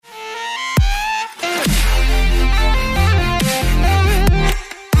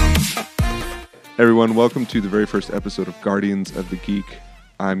Everyone, welcome to the very first episode of Guardians of the Geek.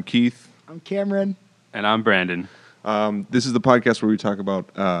 I'm Keith. I'm Cameron. And I'm Brandon. This is the podcast where we talk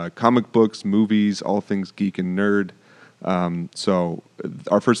about comic books, movies, all things geek and nerd. So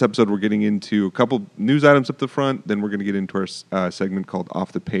our first episode, we're getting into a couple news items up the front. Then we're going to get into our segment called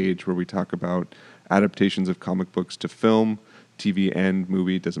Off the Page, where we talk about adaptations of comic books to film, TV and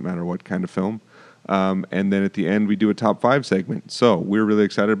movie. Doesn't matter what kind of film. And then at the end, we do a top 5 segment. So we're really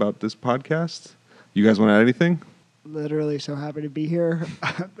excited about this podcast. You guys want to add anything? Literally so happy to be here.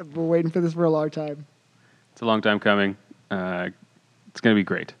 We're waiting for this for a long time. It's a long time coming. It's going to be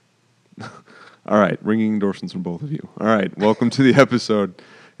great. All right, ringing endorsements from both of you. All right, welcome to the episode.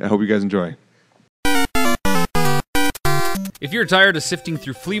 I hope you guys enjoy. If you're tired of sifting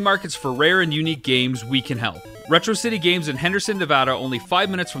through flea markets for rare and unique games, we can help. Retro City Games in Henderson, Nevada, only 5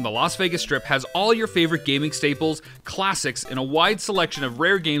 minutes from the Las Vegas Strip, has all your favorite gaming staples, classics, and a wide selection of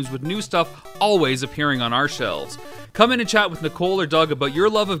rare games with new stuff always appearing on our shelves. Come in and chat with Nicole or Doug about your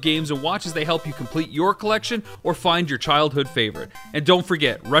love of games and watch as they help you complete your collection or find your childhood favorite. And don't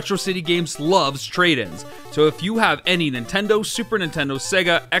forget, Retro City Games loves trade-ins. So if you have any Nintendo, Super Nintendo,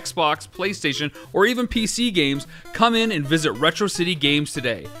 Sega, Xbox, PlayStation, or even PC games, come in and visit Retro City Games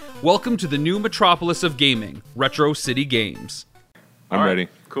today. Welcome to the new metropolis of gaming, Retro City Games. I'm ready.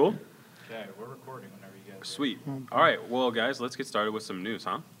 Cool. Okay, we're recording whenever you guys. Sweet. All right. Well, guys, let's get started with some news,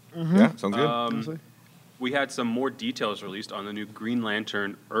 huh? Mm-hmm. Yeah, sounds good. We had some more details released on the new Green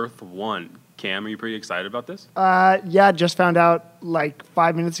Lantern Earth 1. Cam, are you pretty excited about this? Yeah, just found out like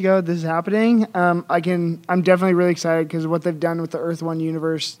 5 minutes ago this is happening. I'm definitely really excited because what they've done with the Earth 1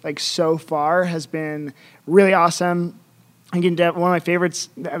 universe like so far has been really awesome. Again, one of my favorites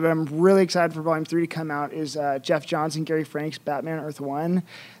that I'm really excited for Volume 3 to come out is Jeff Johns and Gary Frank's Batman Earth 1.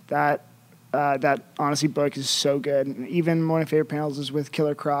 That honestly book is so good. And even one of my favorite panels is with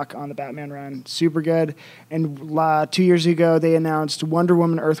Killer Croc on the Batman run. Super good. And 2 years ago, they announced Wonder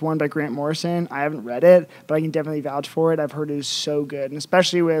Woman Earth 1 by Grant Morrison. I haven't read it, but I can definitely vouch for it. I've heard it is so good. And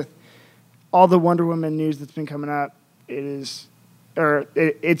especially with all the Wonder Woman news that's been coming up, it's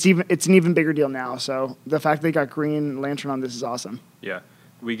an even bigger deal now. So the fact they got Green Lantern on this is awesome. Yeah.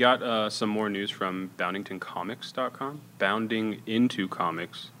 We got some more news from boundingtoncomics.com,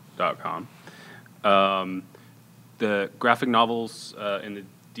 boundingintocomics.com. The graphic novels in the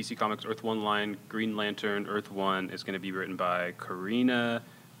DC Comics Earth 1 line, Green Lantern Earth 1, is going to be written by Karina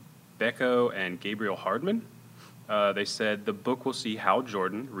Becco and Gabriel Hardman. They said the book will see Hal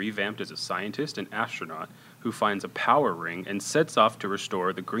Jordan, revamped as a scientist and astronaut, who finds a power ring and sets off to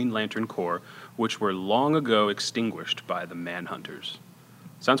restore the Green Lantern Corps, which were long ago extinguished by the Manhunters.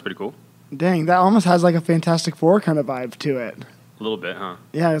 Sounds pretty cool. Dang, that almost has like a Fantastic Four kind of vibe to it. A little bit, huh?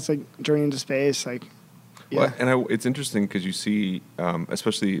 Yeah, it's like Journey into Space. Like, yeah. Well, it's interesting because you see,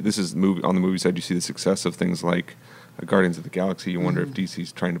 especially this is on the movie side, you see the success of things like Guardians of the Galaxy. You wonder if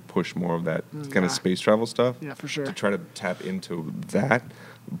DC's trying to push more of that kind of space travel stuff. Yeah, for sure. To try to tap into that.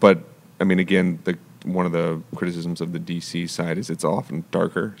 But, I mean, again, one of the criticisms of the DC side is it's often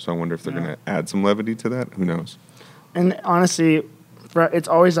darker. So I wonder if they're going to add some levity to that. Who knows? And honestly, it's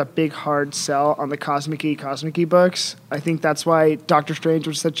always a big, hard sell on the Cosmic-y books. I think that's why Doctor Strange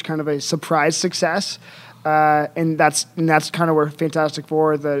was such kind of a surprise success. And that's kind of where Fantastic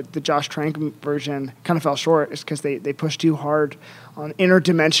Four, the Josh Trank version, kind of fell short, is because they pushed too hard on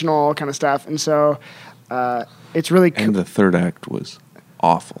interdimensional kind of stuff. And so it's really And the third act was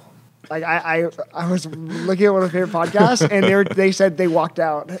awful. Like I was looking at one of my favorite podcasts, and they said they walked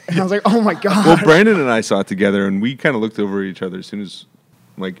out, and I was like, oh my god. Well, Brandon and I saw it together, and we kind of looked over at each other as soon as,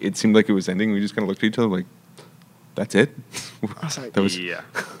 like, it seemed like it was ending. We just kind of looked at each other like, "That's it." I was like, Yeah.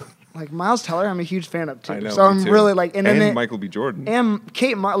 like Miles Teller, I'm a huge fan of too. I know, so I'm me too. really like, and Michael B. Jordan, and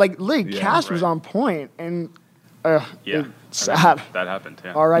Kate, literally Yeah, cast was right. on point, and Yeah. it's sad. That happened,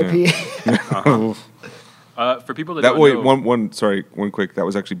 yeah. R.I.P. For people that that don't wait know... one quick. That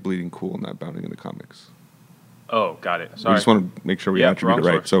was actually Bleeding Cool, not Bounding in the Comics. Oh, got it. We Sorry. just want to make sure we attribute it wrong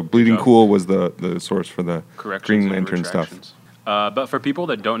right. source. So Bleeding Good job. Cool was the source for the Corrections Green and Lantern stuff. retractions. But for people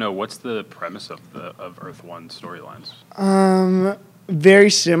that don't know, what's the premise of Earth 1 storylines?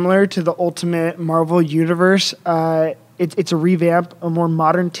 Very similar to the Ultimate Marvel Universe. It's a revamp, a more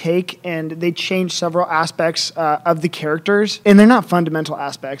modern take, and they changed several aspects of the characters. And they're not fundamental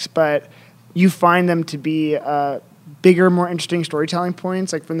aspects, but you find them to be bigger, more interesting storytelling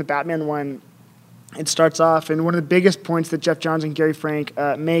points. Like from the Batman one, it starts off, and one of the biggest points that Jeff Johns and Gary Frank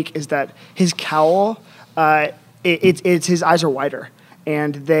make is that his cowl, it's his eyes are wider.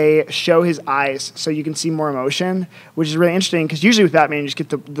 and they show his eyes so you can see more emotion, which is really interesting because usually with Batman you just get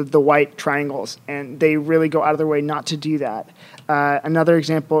the white triangles, and they really go out of their way not to do that. Another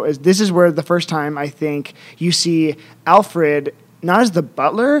example is this is where the first time I think you see Alfred not as the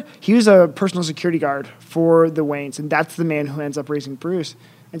butler, he was a personal security guard for the Waynes, and that's the man who ends up raising Bruce.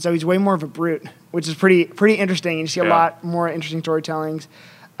 And so he's way more of a brute, which is pretty interesting. And you see a lot more interesting storytellings.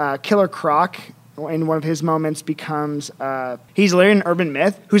 Killer Croc, in one of his moments, becomes he's literally an urban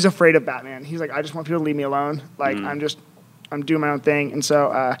myth who's afraid of Batman. He's like, I just want people to leave me alone. Like I'm doing my own thing. And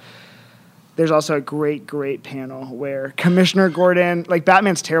so there's also a great panel where Commissioner Gordon, like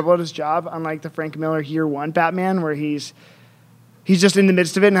Batman's terrible at his job, unlike the Frank Miller Year One Batman, where he's just in the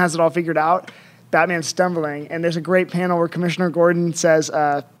midst of it and has it all figured out. Batman's stumbling, and there's a great panel where Commissioner Gordon says,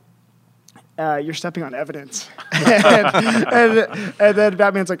 you're stepping on evidence. and then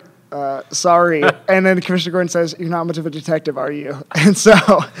Batman's like, sorry. And then Commissioner Gordon says, you're not much of a detective, are you? And so...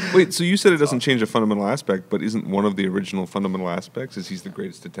 Wait, so you said it doesn't change a fundamental aspect, but isn't one of the original fundamental aspects is he's the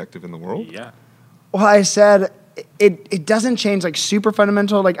greatest detective in the world? Yeah. Well, I said it doesn't change, like, super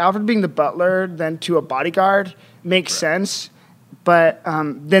fundamental. Like, Alfred being the butler then to a bodyguard makes sense. But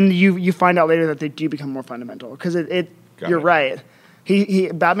then you find out later that they do become more fundamental because you're right.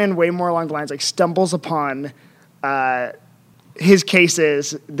 Batman way more along the lines like stumbles upon his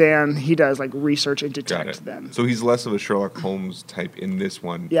cases than he does like research and detect them. So he's less of a Sherlock Holmes type in this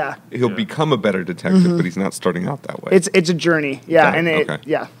one. Yeah, he'll become a better detective, but he's not starting out that way. It's a journey.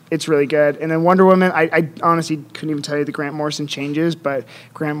 Yeah, it's really good. And then Wonder Woman, I honestly couldn't even tell you the Grant Morrison changes, but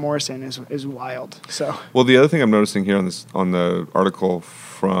Grant Morrison is wild. So well, the other thing I'm noticing here on the article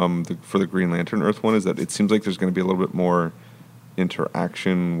for the Green Lantern Earth one is that it seems like there's going to be a little bit more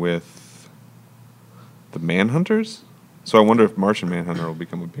interaction with the Manhunters. So I wonder if Martian Manhunter will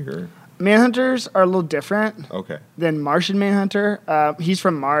become a bigger... Manhunters are a little different than Martian Manhunter. He's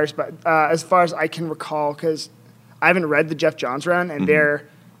from Mars, but as far as I can recall, because I haven't read the Jeff Johns run, and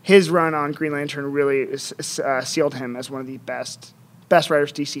his run on Green Lantern really sealed him as one of the best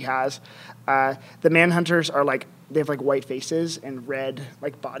writers DC has. The Manhunters are like, they have like white faces and red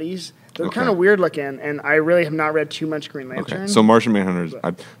like bodies. They're kind of weird looking, and I really have not read too much Green Lantern. Okay. So Martian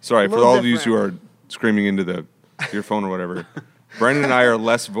Manhunters, sorry, for all of you who are screaming into your phone or whatever, Brandon and I are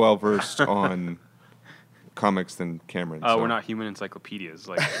less well-versed on comics than Cameron. We're not human encyclopedias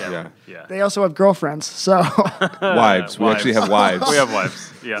like Cameron. Yeah. They also have girlfriends, so... Wives. We actually have wives. We have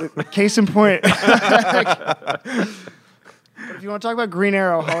wives, yeah. Case in point. But if you want to talk about Green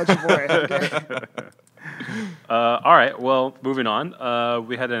Arrow, holla at your boy, okay? All right, well, moving on.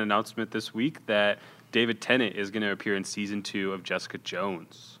 We had an announcement this week that David Tennant is going to appear in Season 2 of Jessica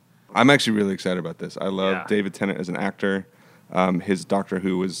Jones. I'm actually really excited about this. I love David Tennant as an actor. His Doctor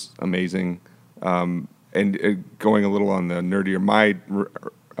Who was amazing. And going a little on the nerdier, my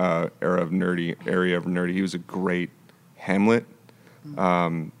area of nerdy, he was a great Hamlet. So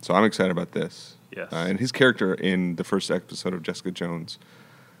I'm excited about this. Yes. And his character in the first episode of Jessica Jones,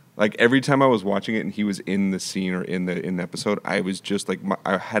 like every time I was watching it and he was in the scene or in the episode, I was just like,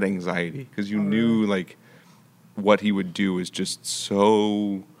 I had anxiety because you knew like what he would do is just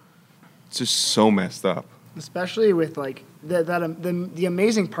so messed up. Especially with like the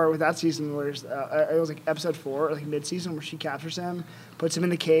amazing part with that season was it was like episode 4, like mid-season, where she captures him, puts him in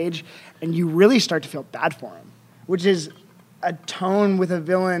the cage, and you really start to feel bad for him, which is a tone with a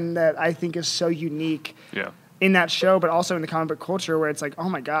villain that I think is so unique in that show, but also in the comic book culture, where it's like, oh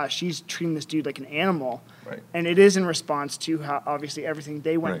my gosh, she's treating this dude like an animal. Right. And it is in response to how obviously everything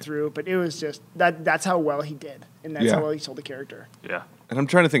they went through, but it was just that's how well he did, and that's how well he sold the character. Yeah. And I'm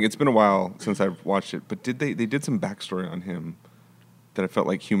trying to think, it's been a while since I've watched it, but they did some backstory on him that I felt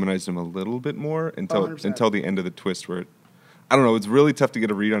like humanized him a little bit more until the end of the twist where I don't know, it's really tough to get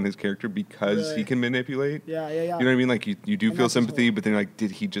a read on his character because he can manipulate. Yeah. You know what I mean? Like you do feel sympathy, but then like,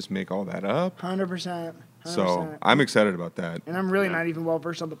 did he just make all that up? 100%. So I'm excited about that. And I'm really not even well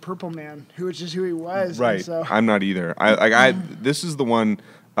versed on the Purple Man, who is just who he was. Right. So. I'm not either. This is the one.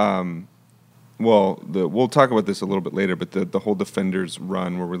 We'll talk about this a little bit later, but the whole Defenders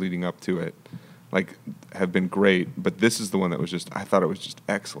run where we're leading up to it, like, have been great. But this is the one that was I thought it was just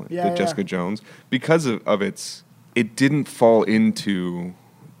excellent. Jessica Jones, because of its, it didn't fall into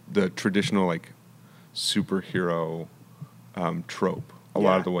the traditional like superhero trope a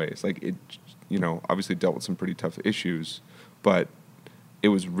lot of the ways. Like it, obviously dealt with some pretty tough issues, but it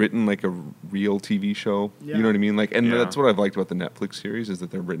was written like a real TV show. Yeah. You know what I mean? Like, and that's what I've liked about the Netflix series is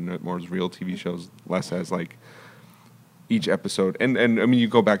that they're written more as real TV shows, less as like, each episode. And I mean, you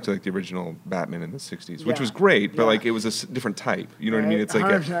go back to like the original Batman in the 60s, which Yeah. was great, but Yeah. like it was a different type. You know what I mean? Right, It's like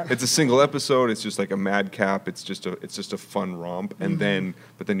 100%. it's a single episode. It's just like a madcap. It's just a fun romp. And Mm-hmm.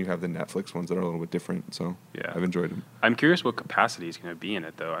 then you have the Netflix ones that are a little bit different. So Yeah. I've enjoyed them. I'm curious what capacity he's going to be in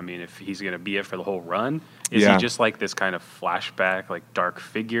it, though. I mean, if he's going to be it for the whole run, is Yeah. he just like this kind of flashback, like dark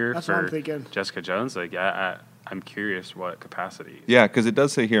figure That's for what I'm thinking. Jessica Jones? Like, I'm curious what capacity. Yeah, because it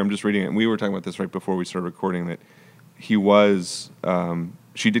does say here, I'm just reading it, and we were talking about this right before we started recording, that he was,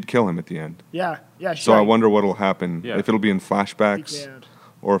 she did kill him at the end. Yeah. So I wonder what will happen, Yeah. if it'll be in flashbacks, Yeah.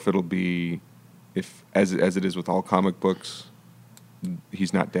 or if it'll be, if as it is with all comic books,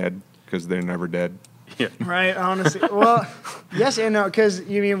 he's not dead, because they're never dead. Yeah. Right, honestly. Well, yes and no, because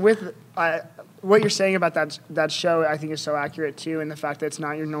you mean with what you're saying about that show, I think is so accurate too, and the fact that it's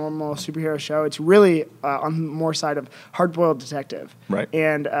not your normal superhero show. It's really on the more side of hard-boiled detective, Right.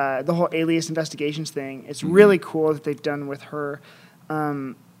 And the whole Alias investigations thing. It's really cool that they've done with her.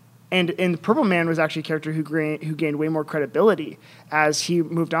 And Purple Man was actually a character who gained way more credibility as he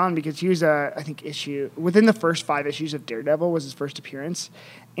moved on, because he was I think within the first 5 issues of Daredevil was his first appearance,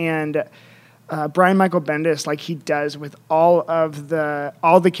 and Brian Michael Bendis, like he does with all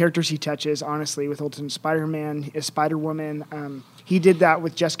the characters he touches, honestly, with Ultimate Spider-Man, Spider-Woman, he did that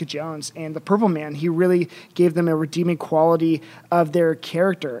with Jessica Jones and the Purple Man. He really gave them a redeeming quality of their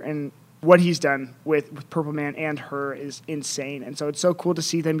character, and what he's done with Purple Man and her is insane. And so it's so cool to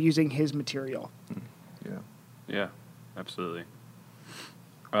see them using his material. Yeah. Yeah, absolutely.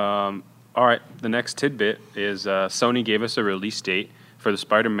 All right, the next tidbit is Sony gave us a release date for the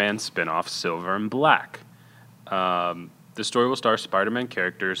Spider-Man spin-off, Silver and Black. The story will star Spider-Man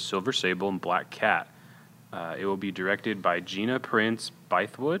characters Silver Sable and Black Cat. It will be directed by Gina Prince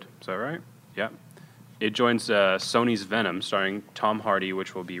Bythewood. Is that right? Yeah. It joins Sony's Venom, starring Tom Hardy,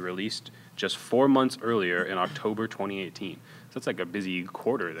 which will be released just 4 months earlier in October 2018. So that's like a busy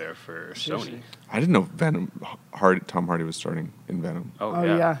quarter there for Seriously. Sony. I didn't know Tom Hardy was starting in Venom. Oh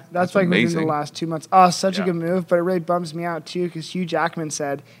yeah, that's That's like within amazing. the last 2 months. Oh, such a Yeah. good move, but it really bums me out too, because Hugh Jackman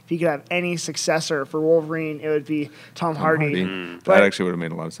said if he could have any successor for Wolverine, it would be Tom Hardy. That But- actually would have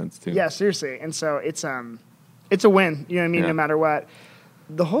made a lot of sense too. Yeah, seriously. And so it's a win. You know what I mean? Yeah. No matter what.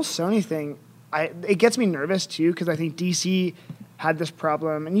 The whole Sony thing, it gets me nervous too, because I think DC had this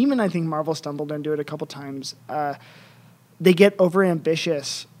problem, and even I think Marvel stumbled into it a couple times. They get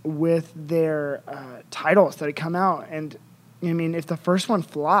overambitious with their titles that come out, and I mean, if the first one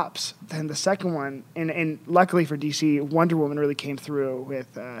flops, then the second one, and luckily for DC, Wonder Woman really came through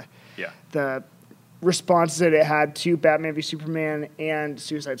with the responses that it had to Batman v Superman and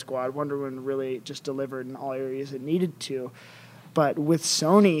Suicide Squad. Wonder Woman really just delivered in all areas it needed to. But with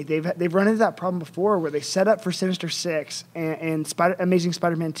Sony, they've run into that problem before, where they set up for Sinister Six and Amazing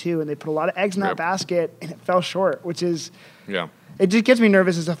Spider-Man 2, and they put a lot of eggs in that Yep. basket, and it fell short, which is, Yeah. it just gets me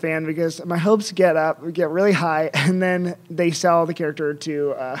nervous as a fan, because my hopes get really high, and then they sell the character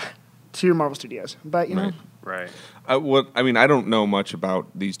to Marvel Studios. But you know, Right. Right. I don't know much about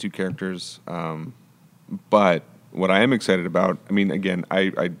these two characters, but what I am excited about, I mean, again,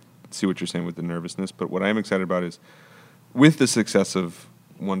 I see what you're saying with the nervousness, but what I am excited about is, with the success of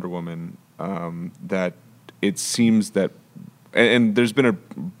Wonder Woman, that it seems that, and there's been a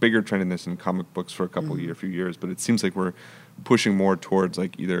bigger trend in this in comic books for a few years, but it seems like we're pushing more towards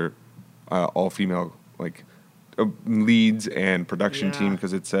like either all female like leads and production Yeah. team,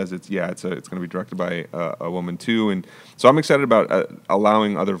 because it says it's going to be directed by a woman too, and so I'm excited about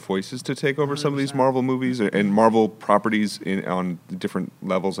allowing other voices to take over some of these 100%. Marvel movies and Marvel properties on different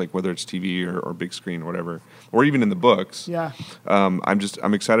levels, like whether it's TV or big screen or whatever, or even in the books. yeah,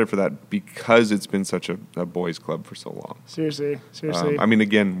 I'm excited for that, because it's been such a boys' club for so long. seriously. I mean,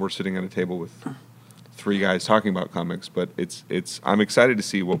 again, we're sitting at a table with 3 guys talking about comics, but I'm excited to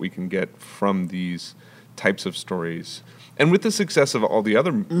see what we can get from these types of stories. And with the success of all the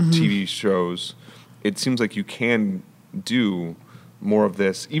other TV shows, it seems like you can do more of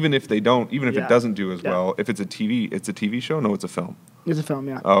this, even if it Yeah. doesn't do as Yeah. well. If it's a TV show? No, it's a film. It's a film,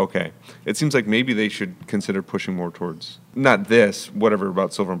 yeah. Oh, okay. It seems like maybe they should consider pushing more towards, not this, whatever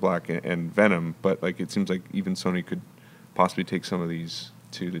about Silver and Black and Venom, but like it seems like even Sony could possibly take some of these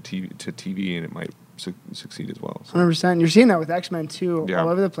to TV, and it might succeed as well. So. 100%. You're seeing that with X-Men too, Yeah. all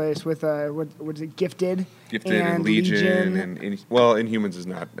over the place. With what is it, Gifted? Gifted and Legion and Inhumans is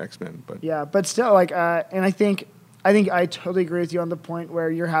not X-Men, but Yeah, but still, like, and I think I totally agree with you on the point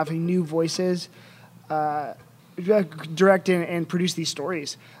where you're having new voices direct and produce these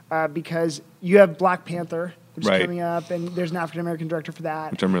stories, because you have Black Panther, which Right. is coming up, and there's an African American director for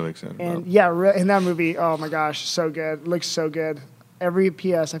that. which I'm really excited And about. yeah, in that movie, oh my gosh, so good, looks so good. every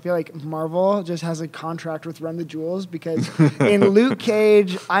PS, I feel like Marvel just has a contract with Run the Jewels because in Luke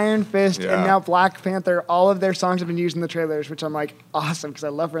Cage, Iron Fist, and now Black Panther, all of their songs have been used in the trailers, which I'm like, awesome, because I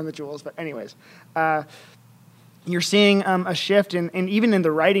love Run the Jewels. But anyways, you're seeing a shift, and even in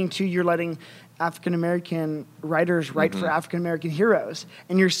the writing, too, you're letting African-American writers write for African-American heroes.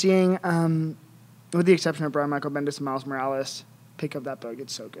 And you're seeing, with the exception of Brian Michael Bendis and Miles Morales, pick up that book,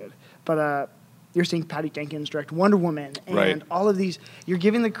 it's so good. But you're seeing Patty Jenkins direct Wonder Woman, and all of these. You're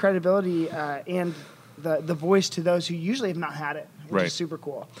giving the credibility and the voice to those who usually have not had it, which is super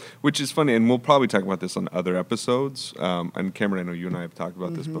cool. Which is funny, and we'll probably talk about this on other episodes. And Cameron, I know you and I have talked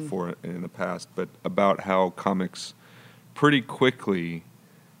about this before in the past, but about how comics pretty quickly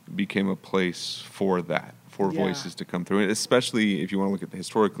became a place for that, for voices to come through, and especially if you want to look at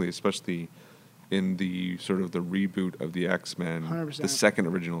historically, especially in the sort of the reboot of the X-Men, 100%. the second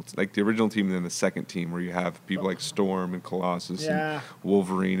original, like the original team and then the second team, where you have people like Storm and Colossus and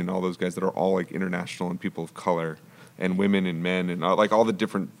Wolverine and all those guys that are all like international and people of color and women and men and like all the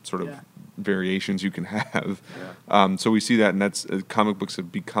different sort of variations you can have. So we see that, and that's comic books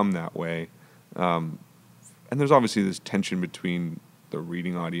have become that way. And there's obviously this tension between the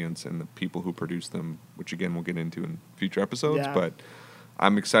reading audience and the people who produce them, which again we'll get into in future episodes. But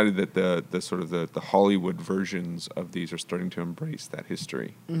I'm excited that the sort of the Hollywood versions of these are starting to embrace that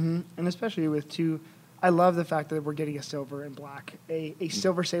history. And especially with I love the fact that we're getting a silver and black, a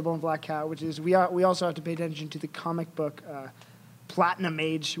silver sable and black cat, which is we also have to pay attention to the comic book platinum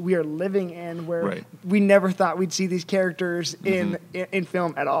age we are living in, where we never thought we'd see these characters in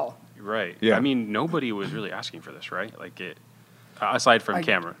film at all. Right. Yeah. I mean, nobody was really asking for this, right? Like aside from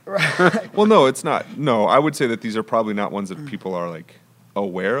Cameron. Well, no, it's not. No, I would say that these are probably not ones that people are like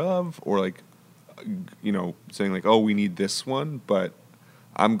aware of or like, saying like, oh, we need this one. But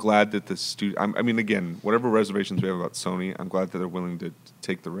I'm glad that the I mean, again, whatever reservations we have about Sony, I'm glad that they're willing to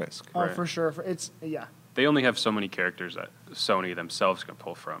take the risk. Oh, for sure. They only have so many characters that Sony themselves can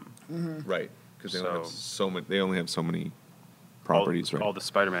pull from. Right. Because they only have so many. They only have so many properties. All the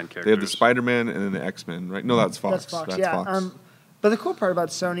Spider-Man characters. They have the Spider-Man and then the X-Men, right? No, that's Fox. That's Fox. But the cool part about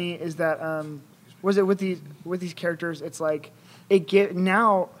Sony is that with these characters, it's like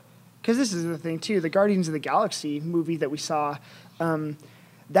now, because this is the thing too. The Guardians of the Galaxy movie that we saw,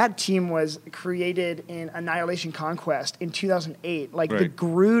 that team was created in Annihilation Conquest in 2008. Like the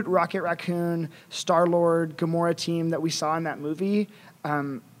Groot, Rocket Raccoon, Star-Lord, Gamora team that we saw in that movie,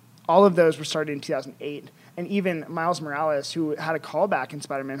 all of those were started in 2008. And even Miles Morales, who had a callback in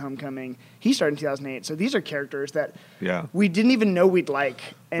Spider-Man Homecoming, he started in 2008. So these are characters that we didn't even know we'd like.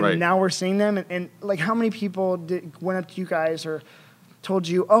 And now we're seeing them. And like, how many people went up to you guys or told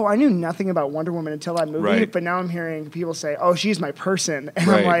you, oh, I knew nothing about Wonder Woman until that movie, but now I'm hearing people say, oh, she's my person. And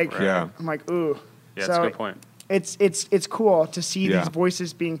I'm like, ooh. Yeah, that's a good point. It's cool to see these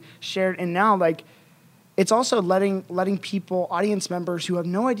voices being shared. And now, like, it's also letting people, audience members who have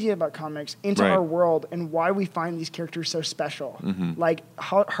no idea about comics, into our world and why we find these characters so special. Like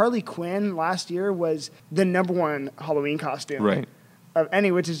Harley Quinn last year was the #1 Halloween costume of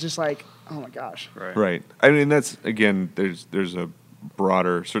any, which is just like, oh my gosh. Right. I mean, that's, again, there's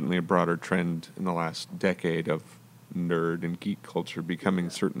certainly a broader trend in the last decade of nerd and geek culture becoming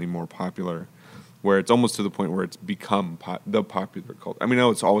certainly more popular, where it's almost to the point where it's become the popular culture. I mean, I know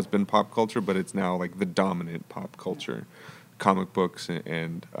it's always been pop culture, but it's now like the dominant pop culture. Comic books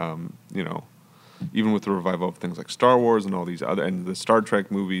and even with the revival of things like Star Wars and all these other, and the Star Trek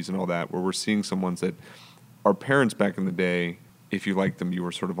movies and all that, where we're seeing some ones that our parents back in the day, if you liked them, you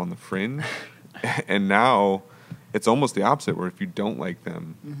were sort of on the fringe. And now it's almost the opposite, where if you don't like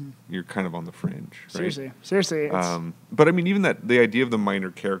them, you're kind of on the fringe. Right? Seriously. But I mean, even the idea of the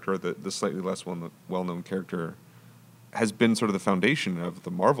minor character, the slightly less well-known character, has been sort of the foundation of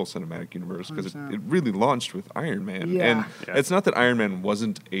the Marvel Cinematic Universe, because it really launched with Iron Man. And it's not that Iron Man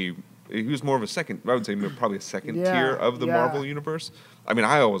wasn't he was more of a second, I would say probably a second tier of the Marvel Universe. I mean,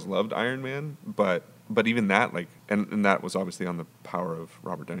 I always loved Iron Man, but even that, like, and that was obviously on the power of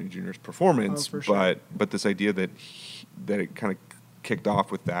Robert Downey Jr.'s performance. For sure. But this idea that it kind of kicked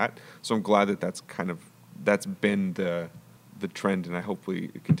off with that. So I'm glad that's been the trend, and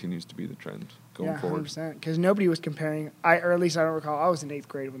hopefully it continues to be the trend going forward. 100%. Because nobody was comparing, or at least I don't recall. I was in 8th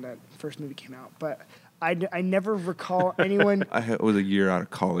grade when that first movie came out, but I never recall anyone. I was a year out of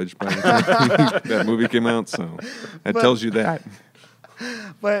college by the time that movie came out, so that tells you that.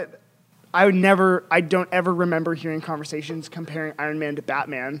 But I don't ever remember hearing conversations comparing Iron Man to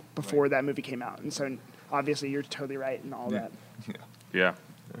Batman before that movie came out. And so obviously you're totally right in all that. Yeah.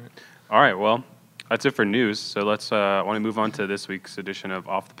 All right. Well, that's it for news. So let's I want to move on to this week's edition of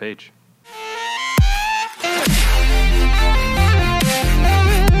Off the Page.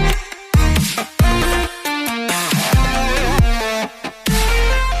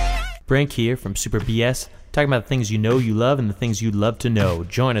 Brink here from Super BS, talking about the things you know you love and the things you'd love to know.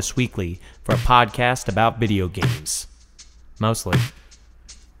 Join us weekly for a podcast about video games. Mostly.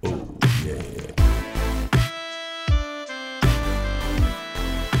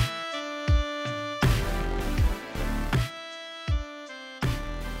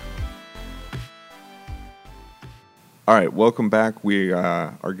 All right, welcome back. We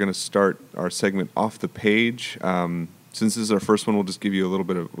are going to start our segment Off the Page. Since this is our first one, we'll just give you a little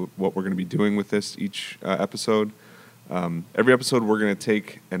bit of what we're going to be doing with this each episode. Every episode, we're going to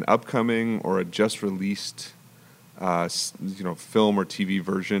take an upcoming or a just released, film or TV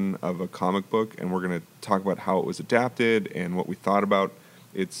version of a comic book, and we're going to talk about how it was adapted and what we thought about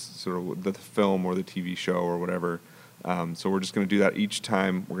its sort of the film or the TV show or whatever. So we're just going to do that each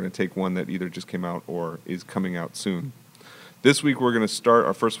time. We're going to take one that either just came out or is coming out soon. This week we're going to start,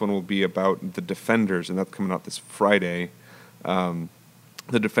 our first one will be about The Defenders, and that's coming out this Friday. The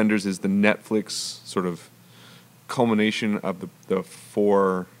Defenders is the Netflix sort of culmination of the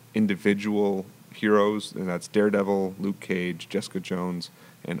four individual heroes, and that's Daredevil, Luke Cage, Jessica Jones,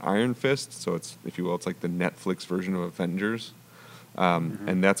 and Iron Fist. So it's, if you will, it's like the Netflix version of Avengers.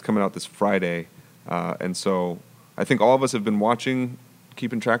 And that's coming out this Friday. And so I think all of us have been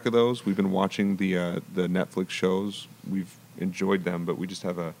keeping track of those. We've been watching the Netflix shows. We've enjoyed them, but we just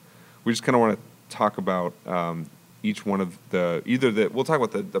kind of want to talk about each one of we'll talk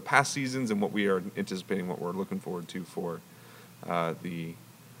about the past seasons and what we are anticipating, what we're looking forward to for the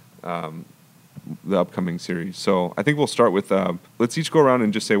upcoming series. So I think we'll start with let's each go around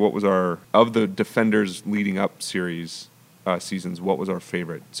and just say what was of the Defenders leading up series seasons, what was our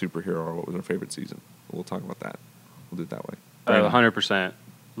favorite superhero or what was our favorite season. We'll talk about that. We'll do it that way. 100%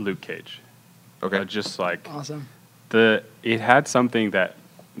 Luke Cage. Okay. Just like Awesome. it had something that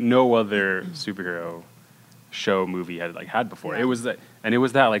no other superhero show movie had before. Yeah. It was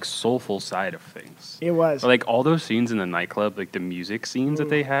that like soulful side of things. It was. Like all those scenes in the nightclub, like the music scenes that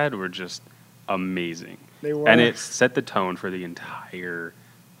they had were just amazing. They were. And it set the tone for the entire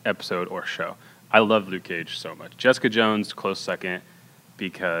episode or show. I love Luke Cage so much. Jessica Jones, close second,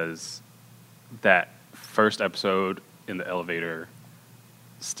 because that first episode in the elevator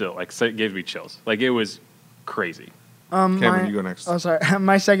still it gave me chills. Like it was crazy. Cameron, you go next. Oh, sorry.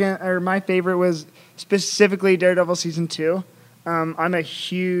 My favorite was specifically Daredevil season 2. I'm a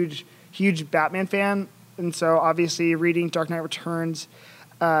huge Batman fan, and so obviously reading Dark Knight Returns,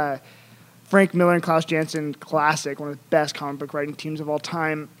 Frank Miller and Klaus Janson, classic, one of the best comic book writing teams of all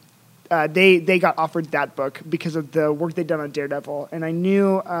time. They got offered that book because of the work they'd done on Daredevil, and I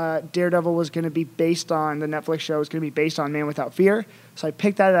knew Daredevil was going to be based on the Netflix show was going to be based on Man Without Fear, so I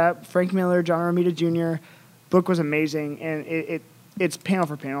picked that up. Frank Miller, John Romita Jr. Book was amazing, and it's panel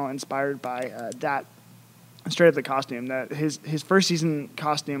for panel inspired by that. Straight up the costume. That his first season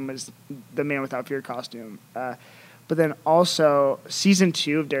costume was the Man Without Fear costume, but then also season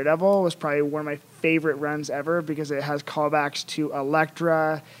 2 of Daredevil was probably one of my favorite runs ever because it has callbacks to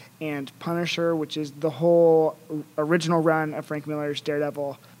Elektra and Punisher, which is the whole original run of Frank Miller's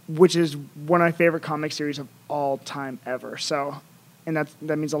Daredevil, which is one of my favorite comic series of all time ever. So, and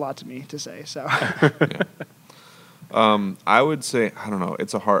that means a lot to me to say. So, I would say, I don't know,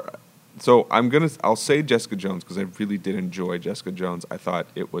 it's a hard. So I'll say Jessica Jones because I really did enjoy Jessica Jones. I thought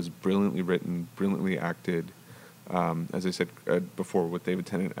it was brilliantly written, brilliantly acted. As I said before, with David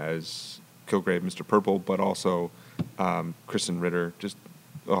Tennant as Kilgrave, Mr. Purple, but also Kristen Ritter just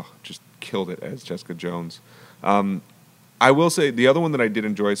killed it as Jessica Jones. I will say the other one that I did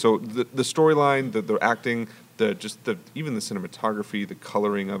enjoy. So the storyline, the acting, even the cinematography, the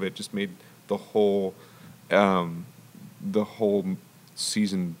coloring of it just made the whole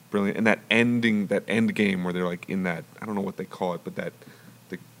season brilliant. And that end game where they're like in that, I don't know what they call it, but the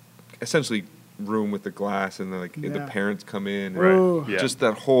essentially room with the glass and the parents come in. Right. Yeah. Just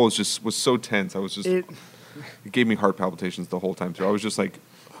that whole was so tense. I was just it gave me heart palpitations the whole time through. I was just like,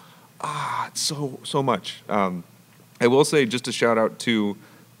 it's so much. I will say just a shout out to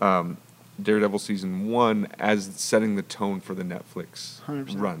Daredevil season 1 as setting the tone for the Netflix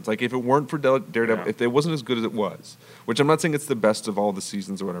 100%. runs. Like if it weren't for Daredevil, if it wasn't as good as it was, which I'm not saying it's the best of all the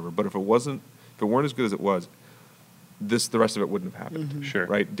seasons or whatever, but if it weren't as good as it was, the rest of it wouldn't have happened. Mm-hmm. Sure.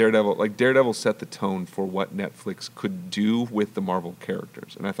 Right? Daredevil set the tone for what Netflix could do with the Marvel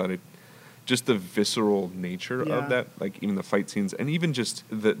characters, and I thought just the visceral nature of that, like even the fight scenes, and even just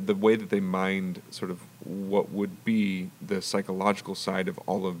the way that they mined sort of what would be the psychological side of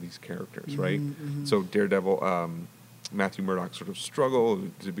all of these characters, right? Mm-hmm. So Daredevil, Matthew Murdock's sort of struggle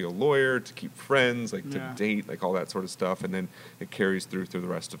to be a lawyer, to keep friends, like Yeah. to date, like all that sort of stuff, and then it carries through the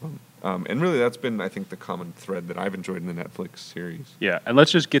rest of them. And really, that's been, I think, the common thread that I've enjoyed in the Netflix series. Yeah, and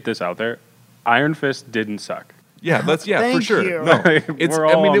let's just get this out there. Iron Fist didn't suck. Yeah, for Thank sure. you. No, it's. We're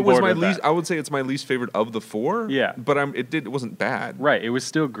I all mean, on it was board my with least. that. I would say it's my least favorite of the 4. Yeah. but it wasn't bad. Right, it was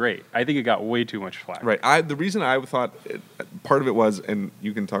still great. I think it got way too much flack. Right. The reason I thought part of it was, and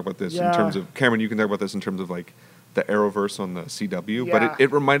you can talk about this in Yeah. terms of Cameron. You can talk about this in terms of like the Arrowverse on the CW, Yeah. but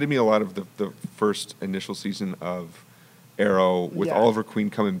it reminded me a lot of the first initial season of Arrow with Yeah. Oliver Queen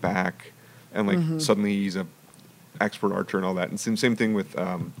coming back, and like suddenly he's a expert archer and all that. And same thing with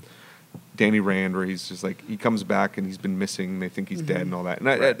Danny Rand, where he's just like he comes back and he's been missing. They think he's dead and all that. And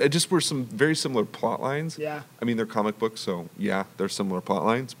I just were some very similar plot lines. Yeah. I mean, they're comic books, so yeah, they're similar plot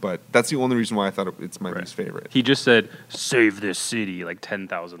lines. But that's the only reason why I thought it's my least favorite. He just said, "Save this city" like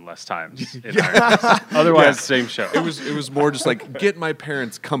 10,000 less times. In Iron Fist. Otherwise, same show. It was more just like get my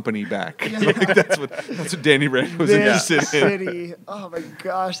parents' company back. Like, that's what Danny Rand was This interested in. city. Oh my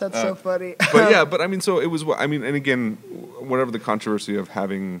gosh, that's so funny. But I mean, so it was. I mean, and again, whatever the controversy of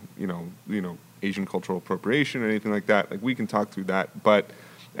having you know Asian cultural appropriation or anything like that, like we can talk through that. But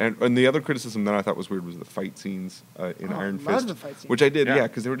and the other criticism that I thought was weird was the fight scenes in Iron love Fist, the fight scenes. which I did, Yeah.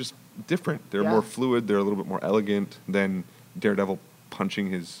 because they were just different. They're Yeah. more fluid. They're a little bit more elegant than Daredevil punching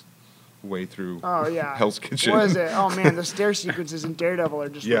his way through Oh yeah. Hell's Kitchen. What is it? Oh man, the stair sequences in Daredevil are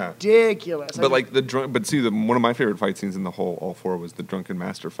just Yeah. ridiculous. But like the drunk, but see, one of my favorite fight scenes in the whole all 4 was the drunken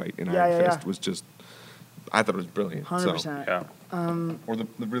master fight in Yeah, Iron yeah, Fist. yeah. Was just, I thought it was brilliant. 100%. Yeah. Or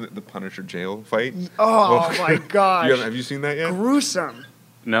the Punisher jail fight. Oh my gosh. Have you seen that yet? Gruesome.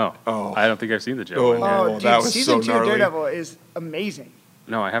 No, Oh. I don't think I've seen the Joe Oh. one yet. Oh, dude, that was season so 2 of gnarly. Daredevil is amazing.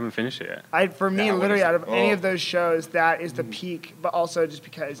 No, I haven't finished it yet. For me, That one literally, is- out of any oh. of those shows, that is the peak. But also just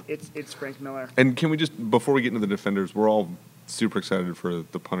because it's Frank Miller. And can we just, before we get into the Defenders, we're all super excited for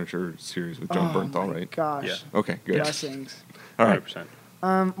the Punisher series with John Bernthal, my right? Gosh. Yeah. Okay, good. Blessings. All right. 100%.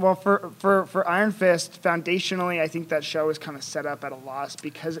 Well, for Iron Fist, foundationally, I think that show is kind of set up at a loss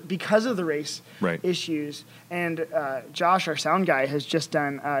because of the race Right. issues. And Josh, our sound guy, has just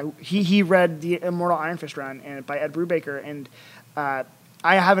done. He read the Immortal Iron Fist run by Ed Brubaker, and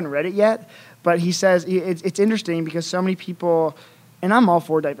I haven't read it yet, but he says it's interesting because so many people. And I'm all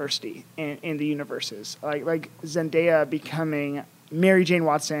for diversity in the universes, like Zendaya becoming Mary Jane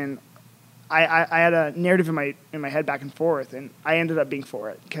Watson. I had a narrative in my head back and forth, and I ended up being for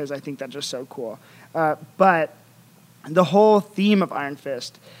it because I think that's just so cool. But the whole theme of Iron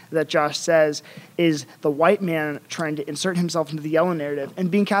Fist that Josh says is the white man trying to insert himself into the yellow narrative and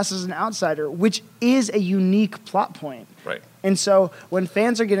being cast as an outsider, which is a unique plot point. Right. And so when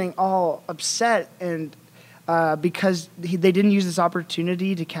fans are getting all upset and because they didn't use this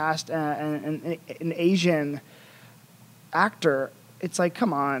opportunity to cast an Asian actor, it's like,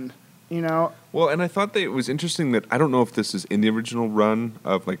 come on, you know? Well, and I thought that it was interesting that I don't know if this is in the original run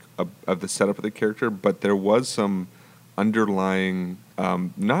of like of the setup of the character, but there was some underlying,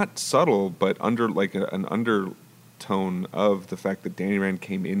 not subtle, but an undertone of the fact that Danny Rand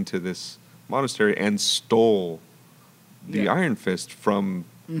came into this monastery and stole the Yeah. Iron Fist from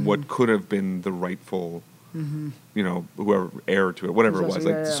what could have been the rightful, whoever heir to it, whatever it was.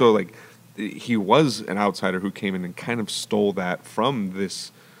 Exactly, Like yeah. so, like he was an outsider who came in and kind of stole that from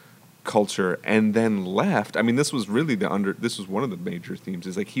this culture and then left. I mean, this was really this was one of the major themes.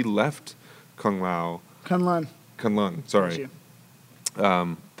 Is like he left Kunlun. Sorry,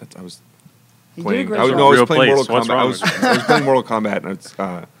 that's I was He playing. did a I was, great no, I was Real playing place. Mortal What's Kombat. wrong I was playing Mortal Kombat, and it's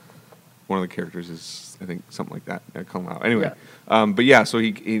one of the characters is I think something like that. Kung Lao. Anyway, but yeah, so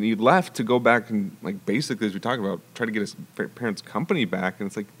he left to go back and like basically, as we talked about, try to get his parents' company back, and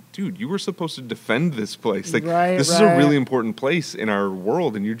it's like, dude, you were supposed to defend this place. Like Right, this is a right. really important place in our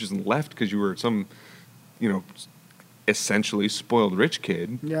world, and you just left because you were some, essentially spoiled rich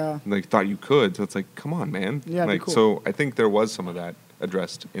kid. Yeah. Like thought you could. So it's like, come on, man. Yeah, be like cool. so. I think there was some of that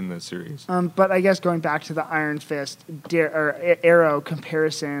addressed in the series. But I guess going back to the Iron Fist Arrow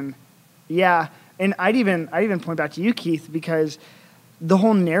comparison, yeah, and I'd even point back to you, Keith, because the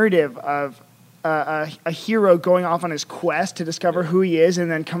whole narrative of a hero going off on his quest to discover who he is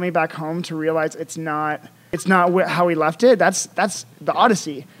and then coming back home to realize it's not how he left it. That's the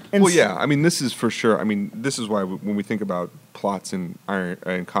Odyssey. And Well, yeah. I mean, this is for sure. I mean, this is why when we think about plots in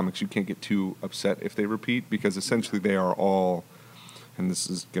comics, you can't get too upset if they repeat because essentially they are all, and this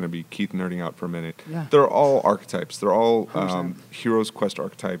is going to be Keith nerding out for a minute. Yeah. They're all archetypes. They're all 100%. heroes' quest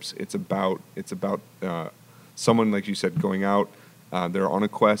archetypes. It's about someone like you said going out. They're on a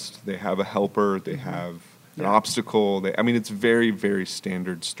quest. They have a helper. They have an Yeah. obstacle. I mean, it's very, very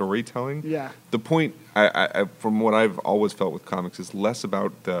standard storytelling. Yeah. The point, I from what I've always felt with comics, is less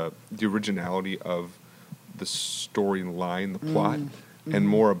about the originality of the storyline, the plot, and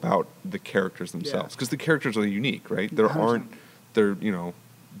more about the characters themselves. Because the characters are unique, right? There 100%. aren't,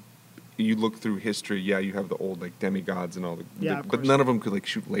 you look through history, you have the old like demigods and all Yeah, of but course. none of them could like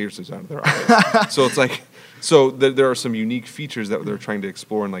shoot lasers out of their eyes. So it's like, there are some unique features that they're trying to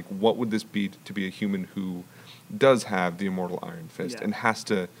explore, and like, what would this be to be a human who does have the immortal Iron Fist Yeah. and has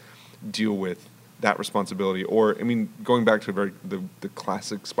to deal with that responsibility? Or, I mean, going back to the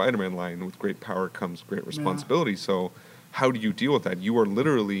classic Spider-Man line, with great power comes great responsibility. So how do you deal with that? You are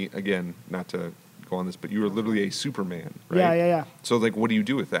literally, again, not to go on this, but you are literally a Superman, right? Yeah. So like, what do you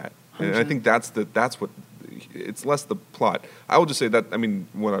do with that? And I 100%. think that's what, it's less the plot. I will just say that, I mean,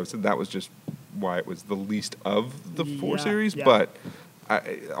 what I said, that was just why it was the least of the four Yeah, series, yeah. but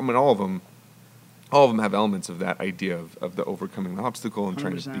I mean, all of them have elements of that idea of the overcoming the obstacle and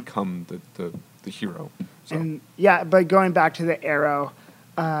trying to 100%. become the hero. So And yeah, but going back to the Arrow,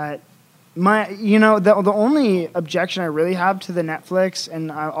 the only objection I really have to the Netflix,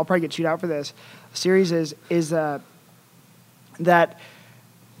 and I'll probably get chewed out for this, series is that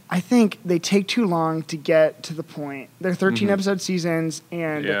I think they take too long to get to the point. They're 13 episode seasons,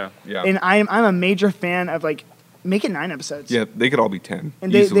 and Yeah. and I'm a major fan of like make it 9 episodes. yeah, they could all be 10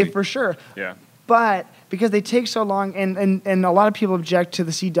 and they easily. for sure. Yeah. But because they take so long, and a lot of people object to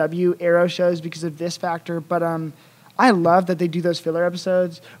the CW Arrow shows because of this factor, but I love that they do those filler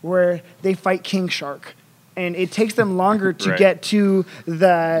episodes where they fight King Shark. And it takes them longer to Right. get to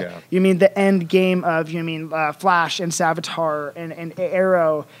the, Yeah. the end game of, Flash and Savitar and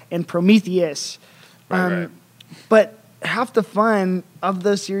Arrow and Prometheus. Right. But half the fun of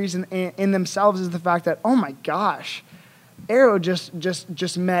those series in themselves is the fact that, oh my gosh, Arrow just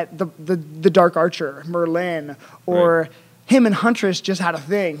met the Dark Archer, Merlin, or him and Huntress just had a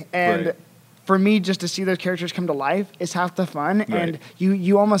thing. And Right. for me, just to see those characters come to life is half the fun. And Right.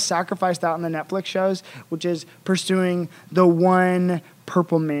 you almost sacrifice that on the Netflix shows, which is pursuing the one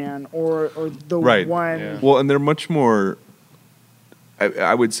Purple Man or the Right. one. Yeah. Well, and they're much more.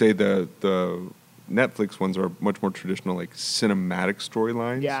 I would say the Netflix ones are much more traditional, like cinematic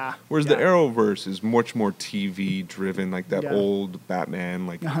storylines. Yeah, Whereas the yeah. Arrowverse is much more TV driven, like that Yeah. old Batman.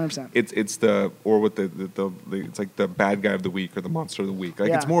 Like 100%. it's the or with the it's like the bad guy of the week or the monster of the week.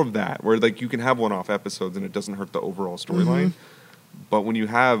 Like it's Yeah. more of that, where like you can have one-off episodes and it doesn't hurt the overall storyline. But when you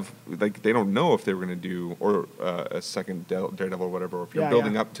have, like, they don't know if they were going to do or a second Daredevil or whatever, or if you're Yeah,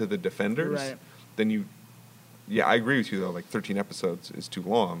 building yeah. up to the Defenders, Right. then you, I agree with you though. Like 13 episodes is too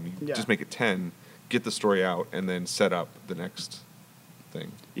long. You Yeah. just make it 10, get the story out, and then set up the next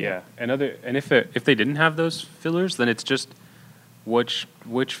thing. Yeah, and if they didn't have those fillers, then it's just which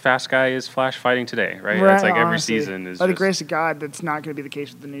fast guy is Flash fighting today, right? It's like every honestly. season is By the just, grace of God, that's not going to be the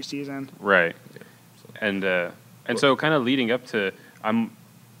case with the new season. right. And so kind of leading up to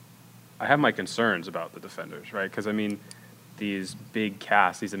I have my concerns about the Defenders, right? Because I mean, these big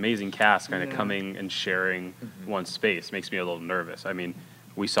casts, these amazing casts, kind of Yeah. coming and sharing one space makes me a little nervous. I mean,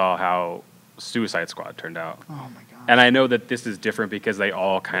 we saw how Suicide Squad turned out. Oh my God. And I know that this is different because they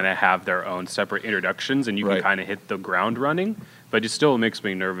all kind of have their own separate introductions and you Right. can kind of hit the ground running, but it still makes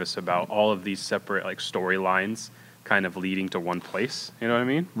me nervous about all of these separate like storylines kind of leading to one place. You know what I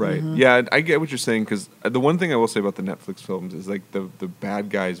mean? Right. Yeah, I get what you're saying, because the one thing I will say about the Netflix films is like the bad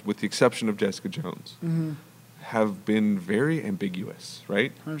guys, with the exception of Jessica Jones, have been very ambiguous,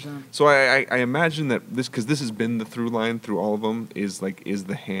 right? 100%. So I imagine that because this has been the through line through all of them, is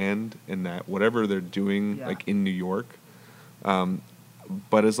the hand and that whatever they're doing Yeah. like in New York.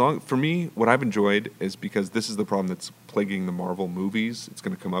 But for me, what I've enjoyed is, because this is the problem that's plaguing the Marvel movies. It's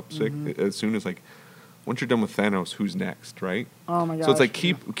going to come up as soon as, like, once you're done with Thanos, who's next, right? Oh my God. So it's like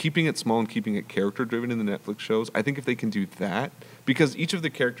keeping it small and keeping it character driven in the Netflix shows. I think if they can do that, because each of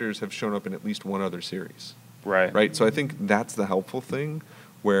the characters have shown up in at least one other series. Right. Right? So I think that's the helpful thing,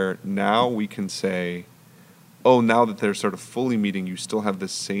 where now we can say, oh, now that they're sort of fully meeting, you still have the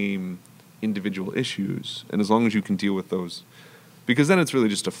same individual issues. And as long as you can deal with those, because then it's really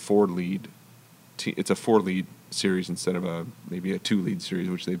just a four-lead series instead of maybe a two-lead series,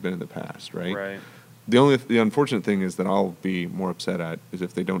 which they've been in the past, right? Right. The unfortunate thing is that I'll be more upset at is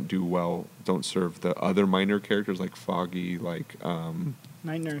if they don't serve the other minor characters like Foggy, like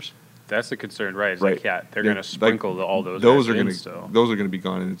Night Nurse. That's the concern, right? It's Right. like, yeah, they're Yeah, going to sprinkle all those those guys are in, gonna so. those are gonna be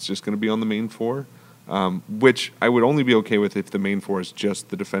gone, and it's just gonna be on the main four, which I would only be okay with if the main four is just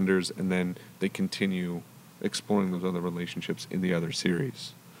the Defenders, and then they continue exploring those other relationships in the other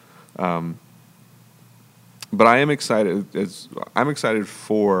series. But I am excited. I'm excited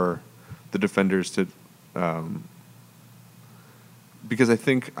for the Defenders to because I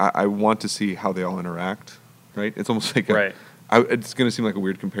think I want to see how they all interact. Right? It's almost like Right. It's going to seem like a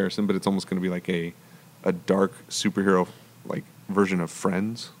weird comparison, but it's almost going to be like a dark superhero like version of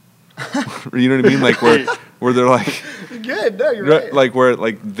Friends. You know what I mean? Like where they're like Good. No, you're right. like where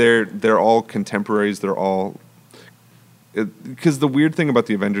like they're all contemporaries. They're all because the weird thing about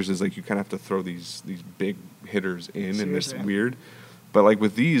the Avengers is like you kind of have to throw these big hitters in, and it's Seriously. weird. But like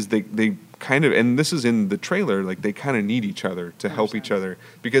with these, they kind of, and this is in the trailer, like they kind of need each other to help each 100%. other,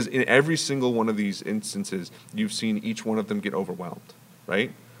 because in every single one of these instances, you've seen each one of them get overwhelmed,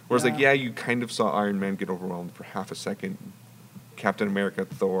 right? Whereas like, Yeah. yeah, you kind of saw Iron Man get overwhelmed for half a second, Captain America,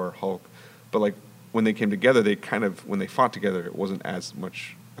 Thor, Hulk, but like when they came together, when they fought together, it wasn't as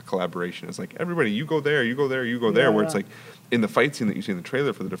much a collaboration. It's like, everybody, you go there, you go there, you go there, where it's Yeah. like in the fight scene that you see in the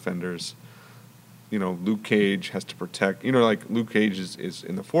trailer for the Defenders, you know, Luke Cage has to protect, you know, like Luke Cage is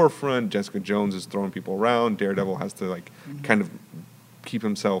in the forefront, Jessica Jones is throwing people around, Daredevil has to like kind of keep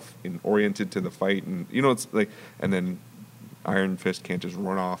himself oriented to the fight, and you know, it's like, and then Iron Fist can't just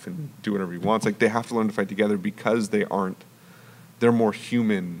run off and do whatever he wants. Like they have to learn to fight together because they're more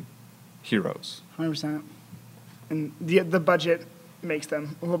human heroes. 100%. And the budget makes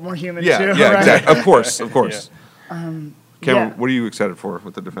them a little more human Yeah, too. yeah, right? exactly. Of course. Cameron, yeah. what are you excited for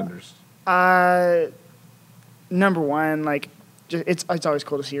with the Defenders? Number one, like, it's always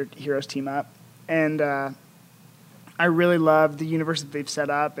cool to see your heroes team up, and I really love the universe that they've set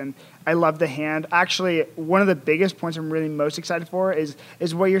up, and I love the hand. Actually, one of the biggest points I'm really most excited for is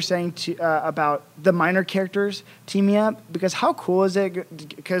what you're saying about the minor characters teaming up, because how cool is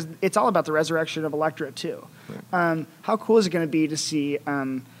it? Because it's all about the resurrection of Elektra too. Right. How cool is it going to be to see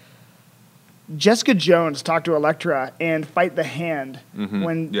Jessica Jones talk to Elektra and fight the hand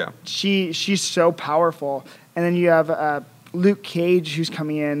when Yeah. she's so powerful, and then you have Luke Cage who's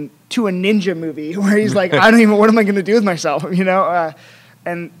coming in to a ninja movie where he's like, I don't even, what am I going to do with myself, you know?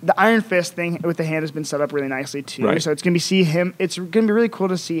 And the Iron Fist thing with the hand has been set up really nicely too. Right. So it's going to be really cool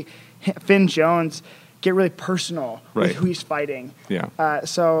to see Finn Jones get really personal with Right. who he's fighting. Yeah.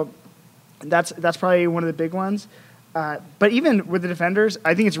 So that's probably one of the big ones. But even with the Defenders,